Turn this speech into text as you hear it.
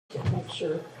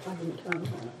Sure, I can turn it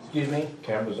on. Excuse me,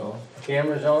 Camera's on.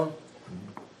 camera's on?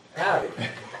 Howdy.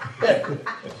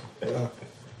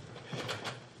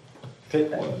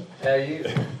 How you?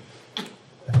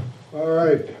 All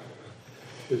right,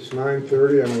 it's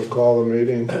 9:30, I'm going to call the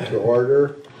meeting to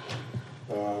order.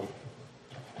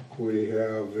 We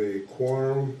have a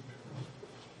quorum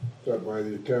set by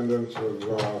the attendance of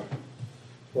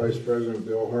Vice President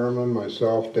Bill Herman,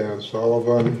 myself, Dan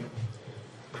Sullivan,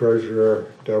 Treasurer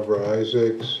Deborah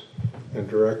Isaacs, and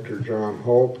Director John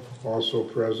Hope. Also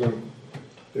present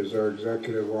is our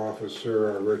Executive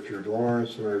Officer Richard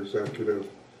Lawrence and our Executive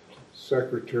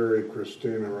Secretary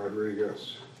Christina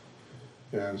Rodriguez.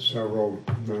 And several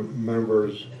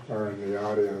members are in the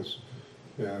audience,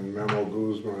 and Memo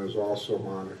Guzman is also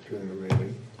monitoring the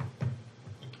meeting.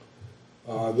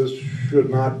 This should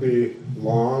not be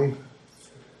long.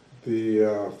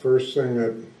 The first thing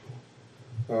that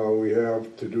we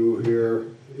have to do here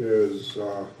is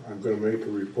I'm going to make a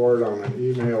report on an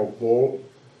email vote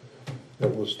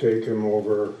that was taken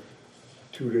over a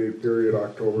two-day period,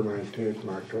 October 19th and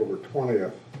October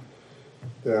 20th.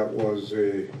 That was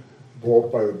a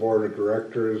vote by the Board of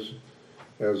Directors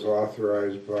as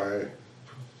authorized by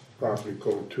Property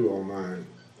Code 209.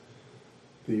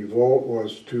 The vote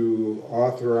was to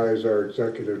authorize our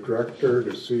Executive Director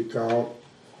to seek out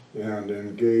and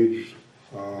engage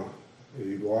a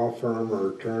law firm or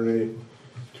attorney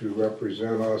to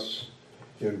represent us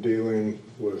in dealing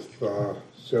with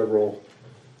several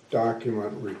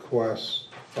document requests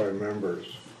by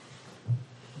members.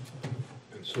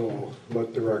 And so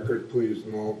let the record please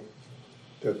note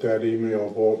that email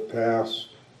vote passed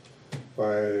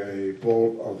by a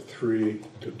vote of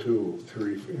 3-2,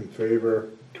 3 in favor,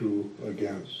 2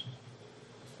 against.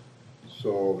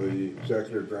 So the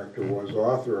Executive Director was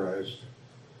authorized.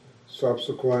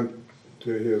 Subsequent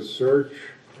to his search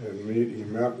and he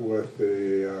met with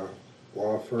a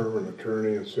law firm and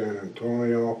attorney in San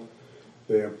Antonio.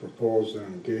 They have proposed an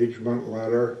engagement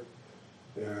letter,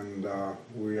 and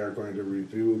we are going to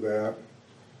review that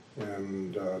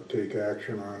and take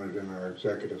action on it in our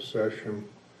executive session,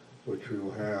 which we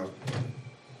will have.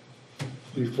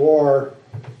 Before,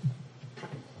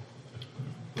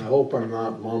 I hope I'm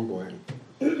not mumbling.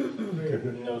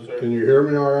 No, sir. Can you hear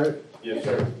me all right? Yes,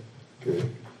 sir. Okay.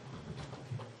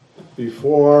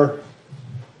 Before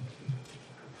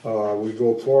we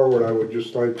go forward, I would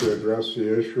just like to address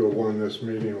the issue of when this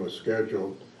meeting was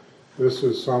scheduled. This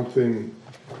is something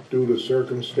due to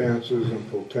circumstances and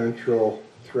potential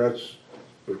threats,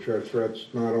 which are threats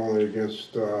not only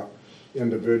against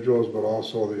individuals but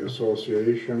also the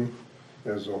association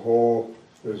as a whole.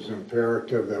 It is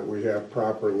imperative that we have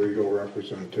proper legal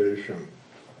representation.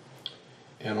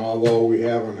 And although we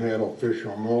haven't had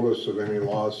official notice of any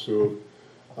lawsuit,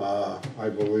 I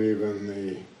believe in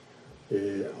the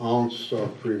ounce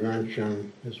of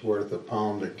prevention is worth a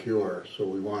pound of cure. So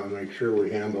we want to make sure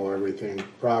we handle everything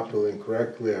properly and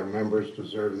correctly. Our members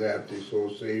deserve that. The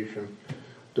association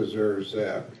deserves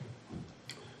that.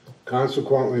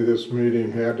 Consequently, this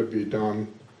meeting had to be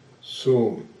done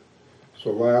soon.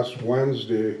 So last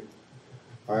Wednesday,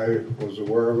 I was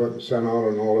aware of it and sent out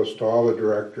a notice to all the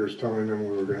directors telling them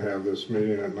we were going to have this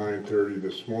meeting at 9:30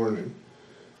 this morning.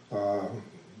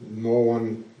 No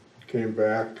one came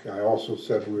back. I also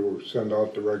said we would send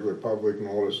out the regular public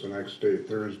notice the next day,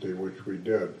 Thursday, which we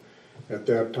did. At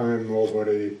that time,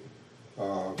 nobody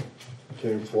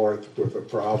came forth with a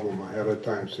problem ahead of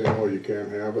time saying, oh, you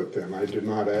can't have it then. I did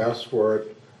not ask for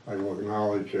it. I will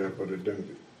acknowledge that, but it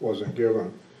wasn't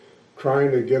given.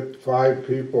 Trying to get 5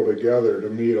 people together to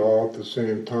meet all at the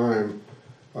same time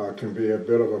can be a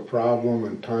bit of a problem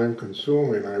and time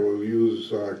consuming. I will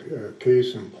use a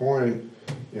case in point.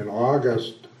 In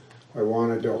August, I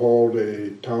wanted to hold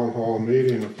a town hall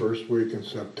meeting the first week in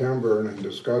September and in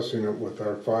discussing it with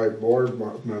our 5 board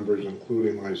members,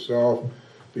 including myself,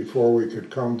 before we could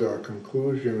come to a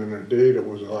conclusion and a date. It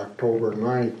was October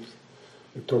 9th.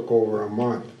 It took over a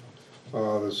month.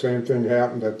 The same thing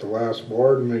happened at the last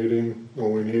board meeting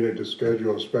when we needed to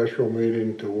schedule a special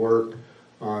meeting to work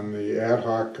on the ad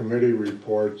hoc committee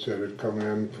reports that had come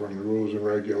in from the Rules and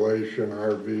Regulation,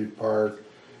 RV Park,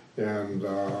 and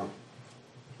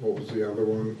what was the other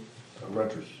one?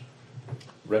 Renters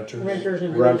Renters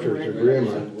and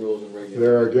agreement. Rules and regulations.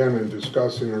 There again, in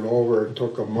discussing it over, it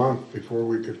took a month before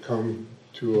we could come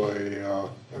to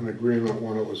an agreement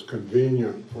when it was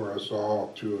convenient for us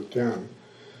all to attend.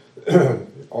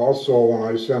 Also, when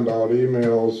I send out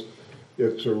emails,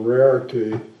 it's a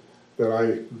rarity that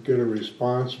I get a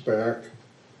response back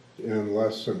in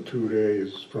less than 2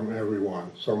 days from everyone.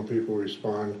 Some people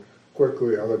respond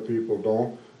quickly, other people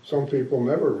don't. Some people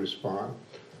never respond.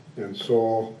 And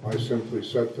so I simply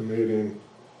set the meeting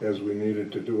as we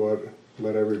needed to do it,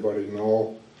 let everybody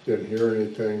know, didn't hear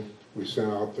anything. We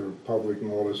sent out the public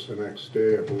notice the next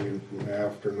day, I believe in the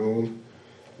afternoon,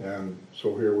 and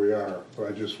so here we are. But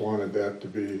I just wanted that to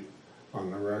be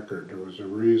on the record. There was a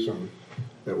reason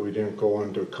that we didn't go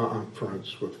into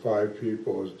conference with 5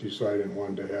 people as deciding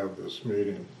when to have this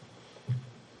meeting.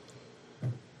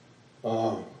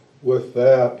 With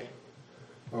that,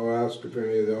 I'll ask if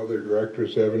any of the other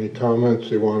directors have any comments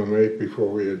they want to make before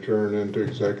we adjourn into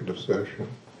executive session.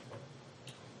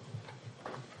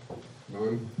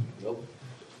 None? Nope.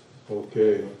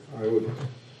 Okay, I would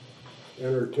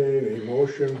entertain a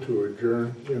motion to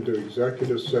adjourn into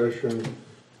executive session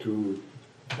to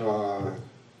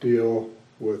deal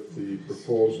with the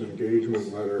proposed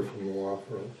engagement letter from the law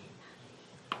firm.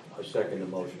 I second the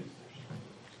motion.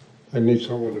 I need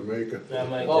someone to make it. I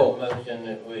make a Oh. motion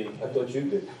that we, I thought you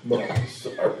did.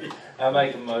 Sorry. I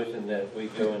make a motion that we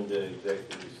go into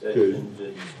executive session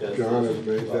to discuss. John this. has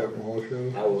made that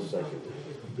motion. I will second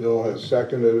it. Bill has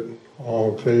seconded it.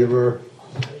 All in favor?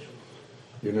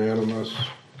 Unanimous.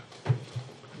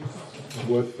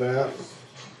 With that,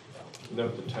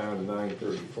 Left the town at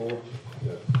 9:34.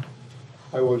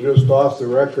 I will just off the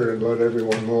record and let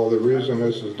everyone know the reason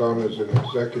this is done is an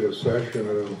executive session.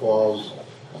 It involves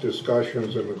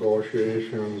discussions and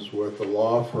negotiations with the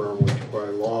law firm, which by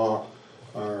law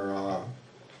are,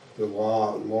 the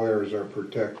lawyers are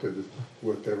protected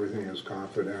with everything is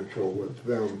confidential with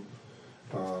them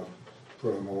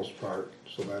for the most part.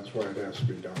 So that's why it has to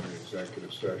be done in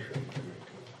executive session.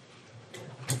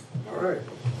 All right.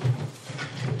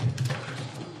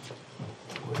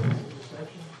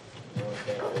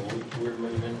 Okay, we're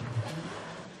moving.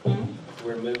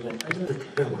 We're moving.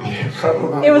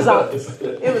 It was off.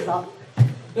 It was off.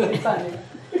 It's funny.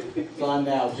 It's on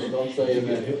now, so don't say a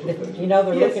minute. You know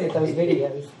they're looking at those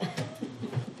videos.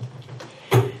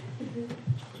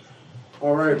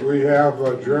 All right, we have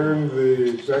adjourned the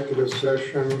executive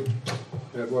session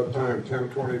at what time,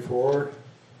 10:24?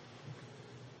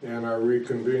 And are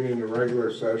reconvening the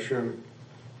regular session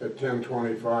at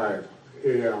 10:25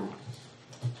 a.m.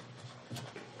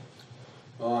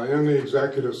 In the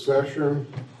executive session,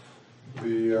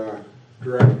 the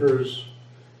directors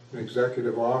and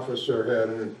executive officer had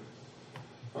an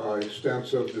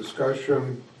extensive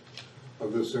discussion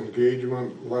of this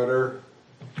engagement letter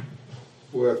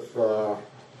with the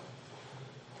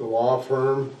law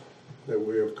firm that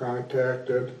we have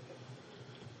contacted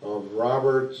of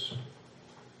Roberts,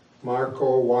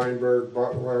 Marco, Weinberg,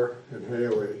 Butler, and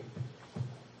Haley.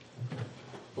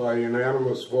 By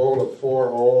unanimous vote of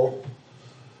 4-0,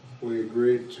 we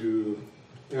agreed to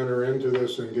enter into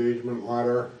this engagement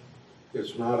letter.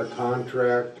 It's not a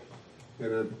contract,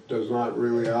 and it does not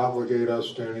really obligate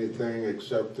us to anything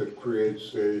except it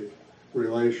creates a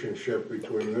relationship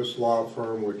between this law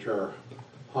firm, which are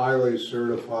highly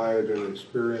certified and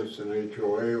experienced in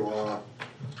HOA law,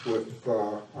 with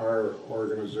our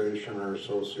organization, our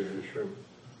association.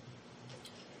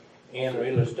 And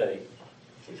real estate.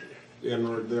 They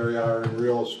are in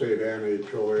real estate and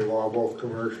HOA law, both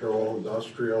commercial,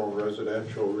 industrial,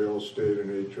 residential real estate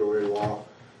and HOA law.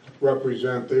 They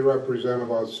represent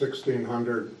about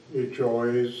 1,600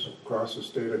 HOAs across the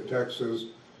state of Texas.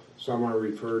 Some are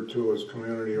referred to as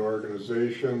community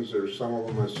organizations. There's some of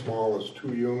them as small as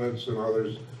 2 units and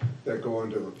others that go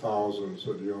into the thousands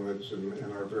of units and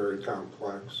are very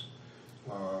complex.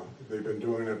 They've been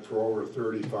doing it for over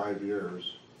 35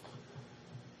 years.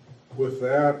 With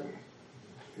that,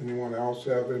 anyone else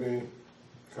have any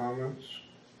comments?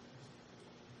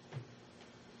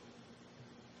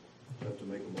 I have to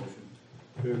make a motion.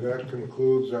 Okay, that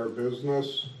concludes our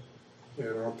business,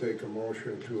 and I'll take a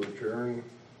motion to adjourn.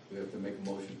 We have to make a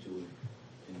motion to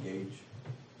engage.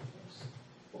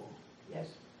 Yes.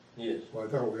 Yes. Well, I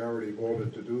thought we already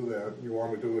voted to do that. You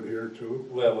want to do it here too?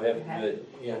 Well, we have to do it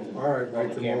in. All right, on make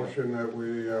the the camera. motion that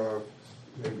we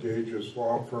engage this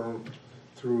law firm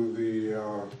through the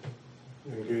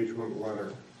engagement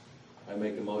letter. I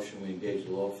make a motion, we engage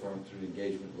the law firm through the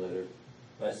engagement letter.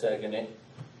 I second it.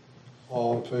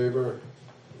 All in favor?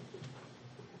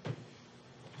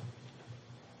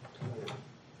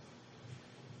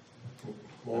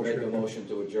 I make a motion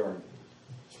to adjourn.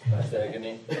 I second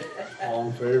it. All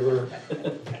in favor?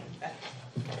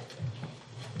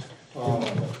 I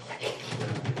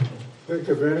think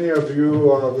if any of you,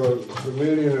 the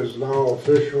meeting is now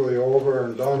officially over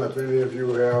and done. If any of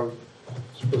you have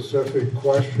specific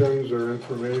questions or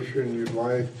information you'd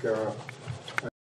like,